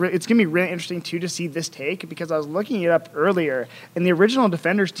 I think it's going to be really interesting too to see this take, because I was looking it up earlier, and the original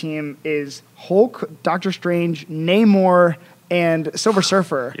Defenders team is Hulk, Doctor Strange, Namor, and Silver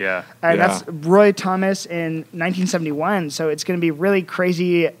Surfer. Yeah. And Yeah. that's Roy Thomas in 1971. So it's going to be really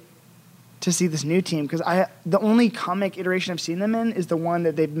crazy to see this new team, because the only comic iteration I've seen them in is the one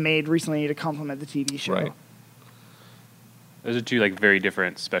that they've made recently to complement the TV show. Right. Those are two like very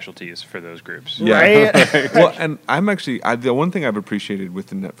different specialties for those groups. Yeah. Right? Well, and I'm actually the one thing I've appreciated with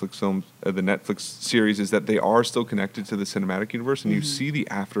the Netflix films, the Netflix series, is that they are still connected to the cinematic universe, and you see the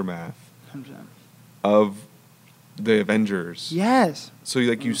aftermath 100%. of the Avengers. Yes. So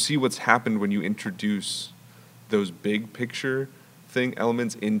like you see what's happened when you introduce those big picture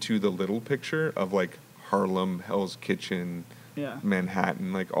elements into the little picture of like Harlem, Hell's Kitchen, Yeah.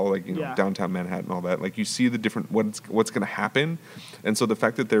 Manhattan, like all like, you know, Yeah. downtown Manhattan, all that. Like you see the different what's going to happen, and so the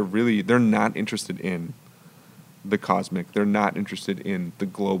fact that they're not interested in the cosmic, they're not interested in the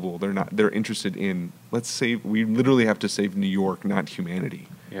global, they're interested in we literally have to save New York, not humanity,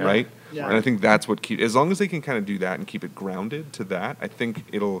 Yeah. right? Yeah. And I think that's what as long as they can kind of do that and keep it grounded to that, I think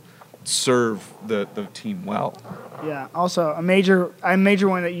it'll serve the team well. Yeah. Also, a major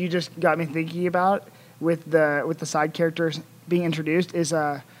one that you just got me thinking about with the side characters being introduced is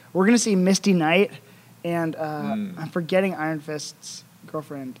we're gonna see Misty Knight and I'm forgetting Iron Fist's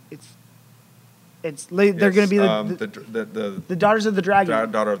girlfriend. They're gonna be the Daughters of the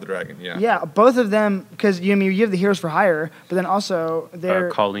Dragon. Daughter of the Dragon. Yeah. Yeah, both of them, because you have the Heroes for Hire, but then also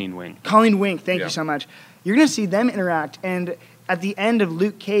they're Colleen Wing. Colleen Wink, thank Yeah. you so much. You're going to see them interact, and at the end of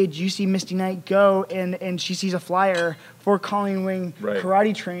Luke Cage, you see Misty Knight go, and she sees a flyer for Colleen Wing Right.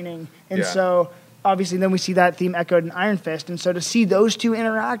 karate training. And Yeah. so, obviously, then we see that theme echoed in Iron Fist. And so to see those two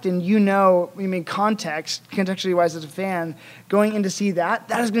interact, and contextually wise as a fan, going in to see that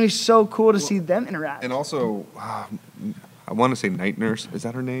is going to be so cool to see them interact. And also, I want to say Night Nurse. Is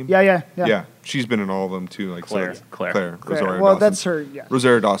that her name? Yeah. Yeah, she's been in all of them too. Like Claire. Claire. Claire. Rosario Well, Dawson. that's her, yeah.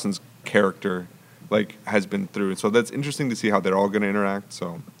 Rosario Dawson's character, like, has been through, so that's interesting to see how they're all going to interact.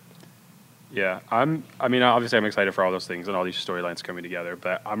 So, Yeah, obviously I'm excited for all those things and all these storylines coming together,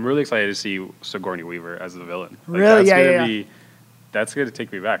 but I'm really excited to see Sigourney Weaver as the villain. Like, Really? that's Yeah, gonna yeah. That's going to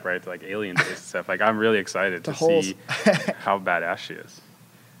take me back, right, to like Alien days and stuff. Like, I'm really excited The to holes. see how badass she is.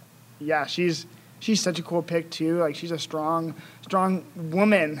 Yeah, she's such a cool pick too. Like, she's a strong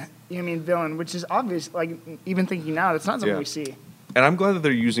woman. Villain, which is obvious. Like, even thinking now, that's not something Yeah. we see. and I'm glad that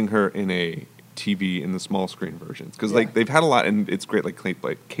they're using her in a TV in the small screen versions because Yeah. like they've had a lot, and it's great. Like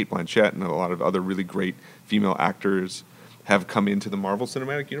Kate Blanchett and a lot of other really great female actors have come into the Marvel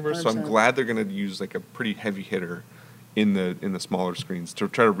Cinematic Universe. So I'm 100%. glad they're going to use like a pretty heavy hitter in the smaller screens to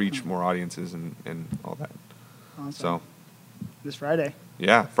try to reach more audiences and all that. Awesome. So This Friday.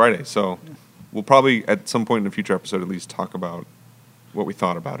 yeah, Friday. So we'll probably at some point in a future episode at least talk about what we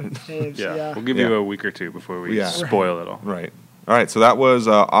thought about it. Faves, Yeah, we'll give Yeah. you a week or two before we Yeah. spoil it all. Right. All right. So that was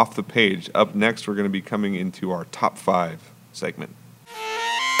off the page. Up next, we're going to be coming into our top 5 segment.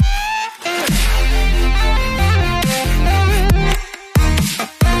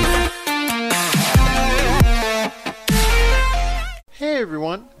 Hey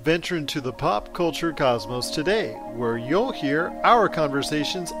everyone, venture into the pop culture cosmos today, where you'll hear our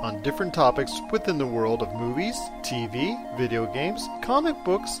conversations on different topics within the world of movies, TV, video games, comic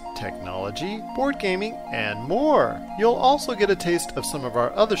books, technology, board gaming, and more. You'll also get a taste of some of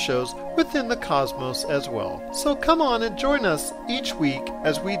our other shows within the cosmos as well. So come on and join us each week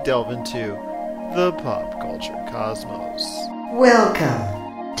as we delve into the pop culture cosmos.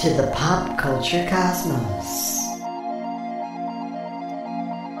 Welcome to the Pop Culture Cosmos.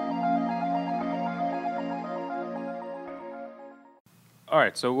 All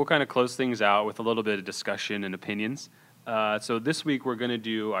right, so we'll kind of close things out with a little bit of discussion and opinions. So this week we're going to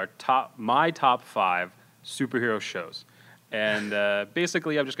do my top 5 superhero shows, and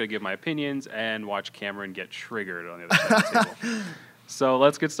basically I'm just going to give my opinions and watch Cameron get triggered on the other side of the table. So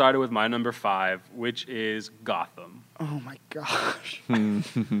let's get started with my number 5, which is Gotham. Oh my gosh.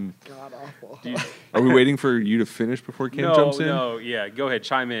 God awful. Are we waiting for you to finish before Cam jumps in? No, yeah, go ahead,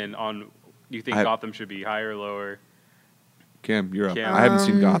 chime in on. Do you think Gotham should be higher or lower? Cam, you're up. Cam. I haven't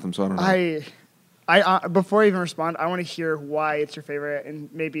seen Gotham, so I don't know. I before I even respond, I want to hear why it's your favorite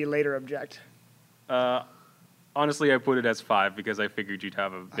and maybe later object. Honestly, I put it as 5 because I figured you'd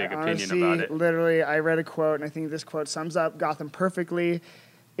have a big opinion Honestly, about it. Literally, I read a quote, and I think this quote sums up Gotham perfectly.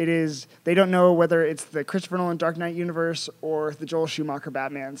 It is, they don't know whether it's the Christopher Nolan Dark Knight universe or the Joel Schumacher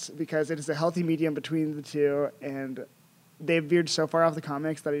Batmans, because it is a healthy medium between the two, and they've veered so far off the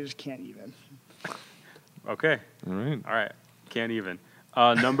comics that I just can't even. Okay. All right. All right. Can't even.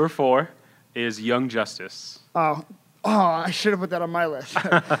 Number 4 is Young Justice. Oh, I should have put that on my list.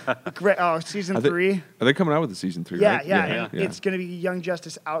 Great. Oh, season 3. Are they coming out with the season 3, Yeah, right? yeah. and It's going to be Young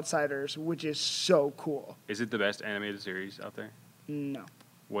Justice Outsiders, which is so cool. Is it the best animated series out there? No.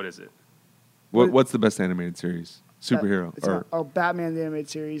 What is it? What's the best animated series? Superhero? It's not, Batman the animated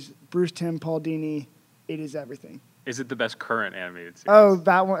series, Bruce Timm, Paul Dini. It is everything. Is it the best current animated series? Oh,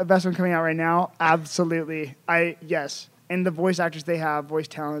 best one coming out right now? Absolutely. Yes. And the voice actors they have, voice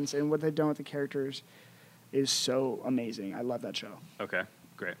talents, and what they've done with the characters is so amazing. I love that show. Okay,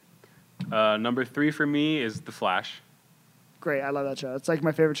 great. Number 3 for me is The Flash. Great. I love that show. It's like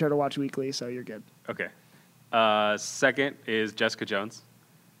my favorite show to watch weekly, so you're good. Okay. Second is Jessica Jones.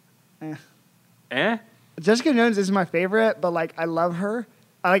 Jessica Jones is my favorite, but like I love her.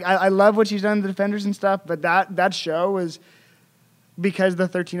 I love what she's done in the Defenders and stuff, but that show was because the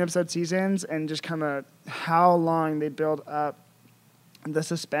 13-episode seasons and just kind of how long they build up the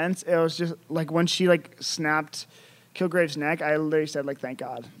suspense. It was just like when she like snapped Kilgrave's neck, I literally said like, thank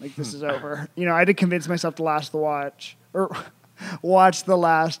God, like this is over. You know, I had to convince myself to watch the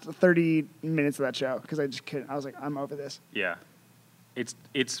last 30 minutes of that show because I just couldn't. I was like, I'm over this. Yeah. It's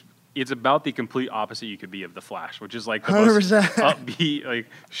about the complete opposite you could be of The Flash, which is like the most 100%. upbeat like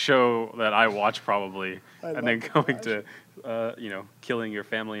show that I watch probably, I and then love going The to killing your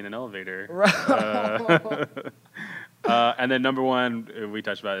family in an elevator. Right. And then number 1 we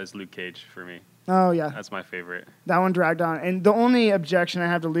touched about is Luke Cage for me. Oh yeah. That's my favorite. That one dragged on. And the only objection I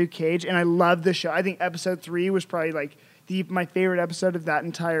have to Luke Cage, and I love the show, I think episode 3 was probably like my favorite episode of that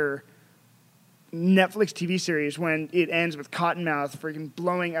entire Netflix TV series when it ends with Cottonmouth freaking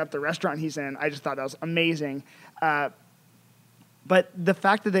blowing up the restaurant he's in. I just thought that was amazing. But the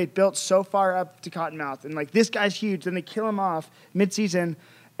fact that they built so far up to Cottonmouth and like this guy's huge, then they kill him off mid-season,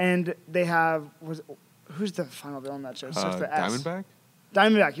 and they have who's the final villain in that show? Starts with the S. Diamondback?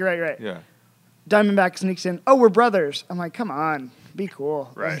 Diamondback, you're right. Yeah. Diamondback sneaks in. Oh, we're brothers. I'm like, come on, be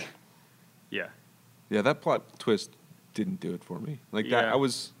cool. Right. Like, Yeah. Yeah, that plot twist didn't do it for me. Like that, Yeah. I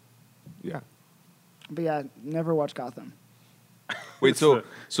was, yeah. but yeah, never watch Gotham. Wait, so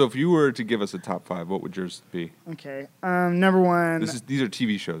if you were to give us a top 5, what would yours be? Okay. Number 1. These are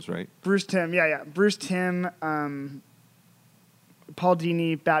TV shows, right? Bruce Timm. Yeah. Bruce Timm, Paul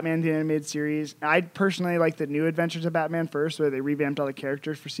Dini, Batman the Animated Series. I personally like the New Adventures of Batman first, where they revamped all the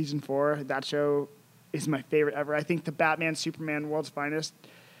characters for season 4. That show is my favorite ever. I think the Batman, Superman, World's Finest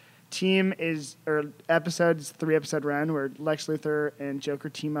episode is a 3-episode run where Lex Luthor and Joker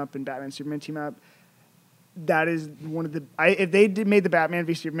team up and Batman and Superman team up. That is one of the. If they made the Batman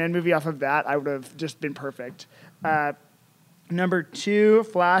v Superman movie off of that, I would have just been perfect. Number 2,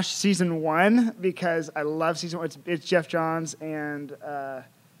 Flash season 1, because I love season 1. It's Jeff Johns and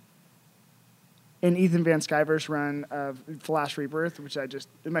Ethan Van Sciver's run of Flash Rebirth, which is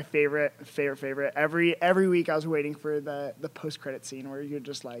my favorite. Every week I was waiting for the post-credit scene where you're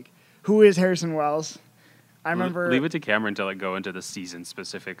just like, who is Harrison Wells? I remember. Leave it to Cameron to go into the season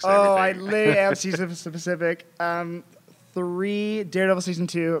specifics. I lay out season specific. 3, Daredevil season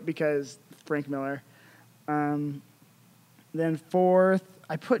 2, because Frank Miller. Then 4th,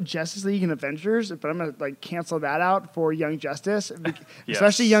 I put Justice League and Avengers, but I'm gonna cancel that out for Young Justice,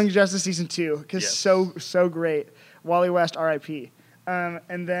 especially Young Justice season 2, because so great. Wally West, R.I.P.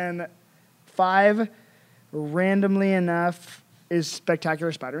 And then 5, randomly enough, is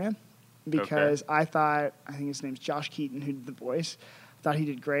Spectacular Spider-Man, because I think his name's Josh Keaton, who did the voice. I thought he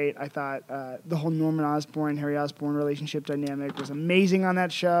did great. I thought the whole Norman Osborn, Harry Osborn relationship dynamic was amazing on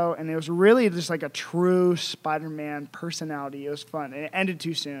that show, and it was really just like a true Spider-Man personality. It was fun, and it ended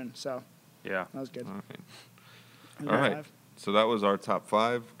too soon, so that was good. All right. So that was our top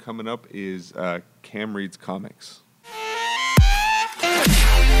 5. Coming up is Cam Reads Comics.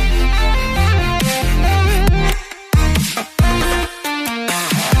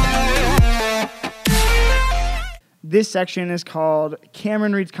 This section is called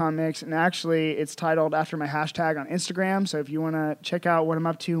Cameron Reads Comics, and actually it's titled after my hashtag on Instagram. So if you want to check out what I'm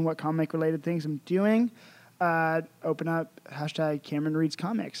up to and what comic-related things I'm doing, open up hashtag Cameron Reads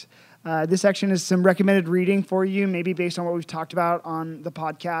Comics. This section is some recommended reading for you, maybe based on what we've talked about on the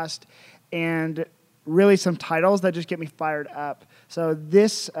podcast, and really some titles that just get me fired up. So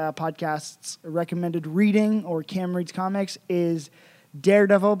this podcast's recommended reading, or Cam Reads Comics, is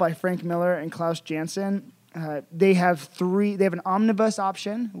Daredevil by Frank Miller and Klaus Janson. They have an omnibus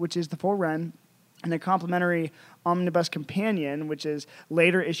option, which is the full run, and a complimentary omnibus companion, which is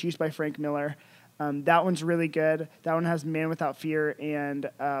later issues by Frank Miller. That one's really good. That one has Man Without Fear and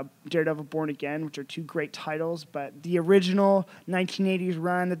Daredevil Born Again, which are 2 great titles. But the original 1980s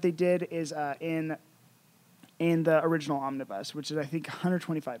run that they did is in the original omnibus, which is I think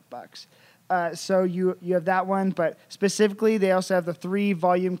 $125. So you have that one, but specifically they also have the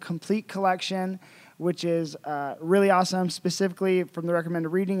 3-volume complete collection, which is really awesome. Specifically from the recommended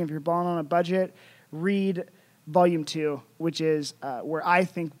reading, if you're balling on a budget, read Volume 2, which is where I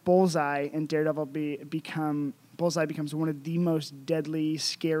think Bullseye and Daredevil Bullseye becomes one of the most deadly,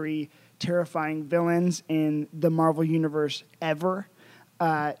 scary, terrifying villains in the Marvel Universe ever.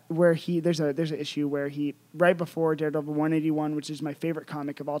 Where there's an issue where he, right before Daredevil 181, which is my favorite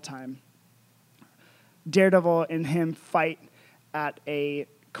comic of all time, Daredevil and him fight at a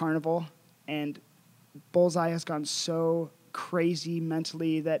carnival, and Bullseye has gone so crazy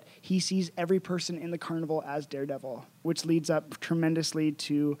mentally that he sees every person in the carnival as Daredevil, which leads up tremendously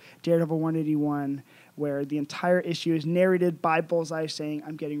to Daredevil 181, where the entire issue is narrated by Bullseye saying,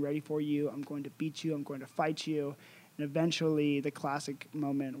 "I'm getting ready for you, I'm going to beat you, I'm going to fight you," and eventually the classic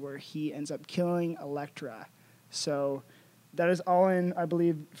moment where he ends up killing Elektra. So that is all in, I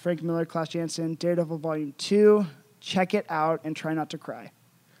believe, Frank Miller, Klaus Janson, Daredevil Volume 2. Check it out and try not to cry.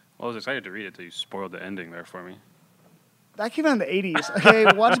 Well, I was excited to read it until you spoiled the ending there for me. That came out in the 80s. Okay,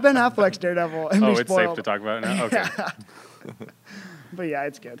 watch Ben Affleck's Daredevil and be it's spoiled. safe to talk about it now? Okay. Yeah. But yeah,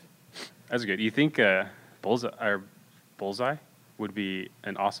 it's good. That's good. You think Bullseye would be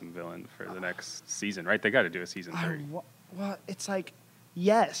an awesome villain for the next season, right? They got to do a season 3. Well, it's like,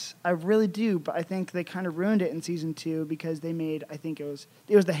 yes, I really do, but I think they kind of ruined it in season 2 because they made, I think it was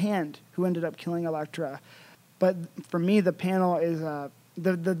the Hand who ended up killing Elektra. But for me, the panel is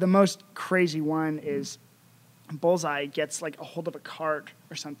the most crazy one is Bullseye gets like a hold of a cart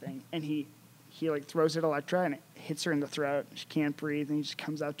or something, and he like throws it at Elektra, and it hits her in the throat. She can't breathe, and he just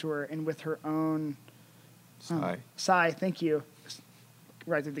comes out to her, and with her own sigh, thank you,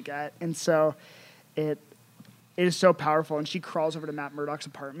 right through the gut. And so it is so powerful, and she crawls over to Matt Murdock's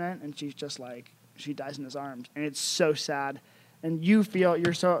apartment, and she's just like, she dies in his arms, and it's so sad. And you feel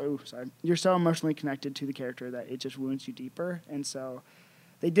you're so emotionally connected to the character that it just wounds you deeper. And so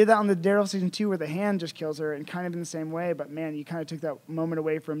they did that on the Daredevil season 2 where the Hand just kills her, and kind of in the same way. But man, you kind of took that moment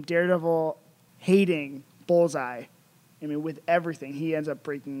away from Daredevil hating Bullseye. I mean, with everything, he ends up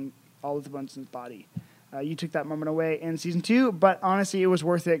breaking all of the bones in his body. You took that moment away in season 2, but honestly, it was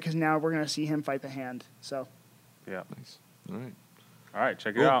worth it because now we're going to see him fight the Hand. So, yeah, nice. All right. All right,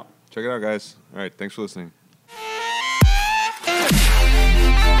 check it out. Check it out, guys. All right, thanks for listening.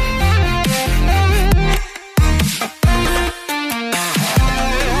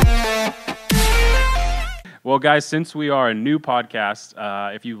 Well, guys, since we are a new podcast,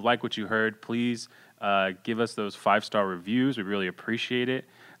 if you like what you heard, please give us those 5-star reviews. We really appreciate it.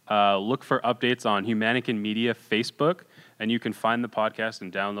 Look for updates on Humanican Media Facebook, and you can find the podcast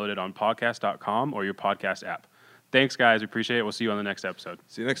and download it on podcast.com or your podcast app. Thanks, guys. We appreciate it. We'll see you on the next episode.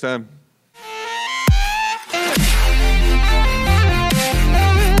 See you next time.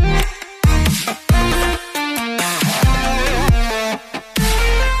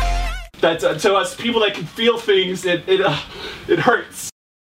 That to us people that can feel things, it hurts.